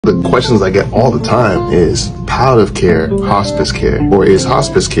The questions I get all the time is palliative care hospice care, or is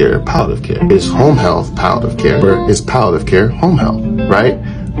hospice care palliative care? Is home health palliative care, or is palliative care home health, right?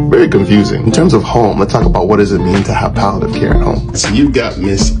 Very confusing. In terms of home, let's talk about what does it mean to have palliative care at home. So you've got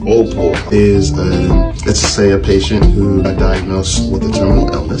Miss Opal is, let's say, a patient who got diagnosed with a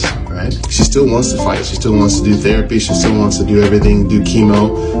terminal illness, right? She still wants to fight. She still wants to do therapy. She still wants to do everything, do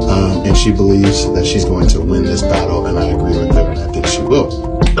chemo, and she believes that she's going to win this battle, and I agree with her, and I think she will.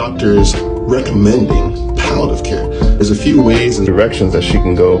 Doctors recommending palliative care. There's a few ways and directions that she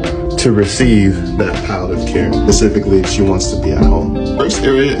can go to receive that palliative care. Specifically, she wants to be at home. First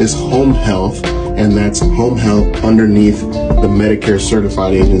area is home health, and that's home health underneath the Medicare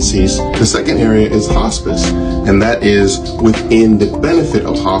certified agencies. The second area is hospice, and that is within the benefit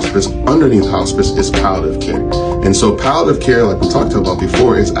of hospice. Underneath hospice is palliative care. And so palliative care, like we talked about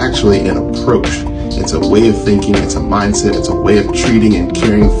before, is actually an approach. It's a way of thinking, it's a mindset, it's a way of treating and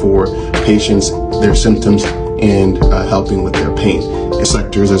caring for patients, their symptoms, and helping with their pain. It's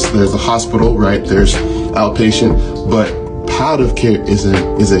sectors, there's the hospital, right? There's outpatient, but palliative care is a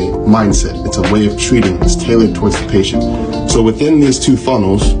mindset. It's a way of treating. It's tailored towards the patient. So within these two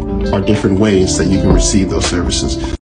funnels are different ways that you can receive those services.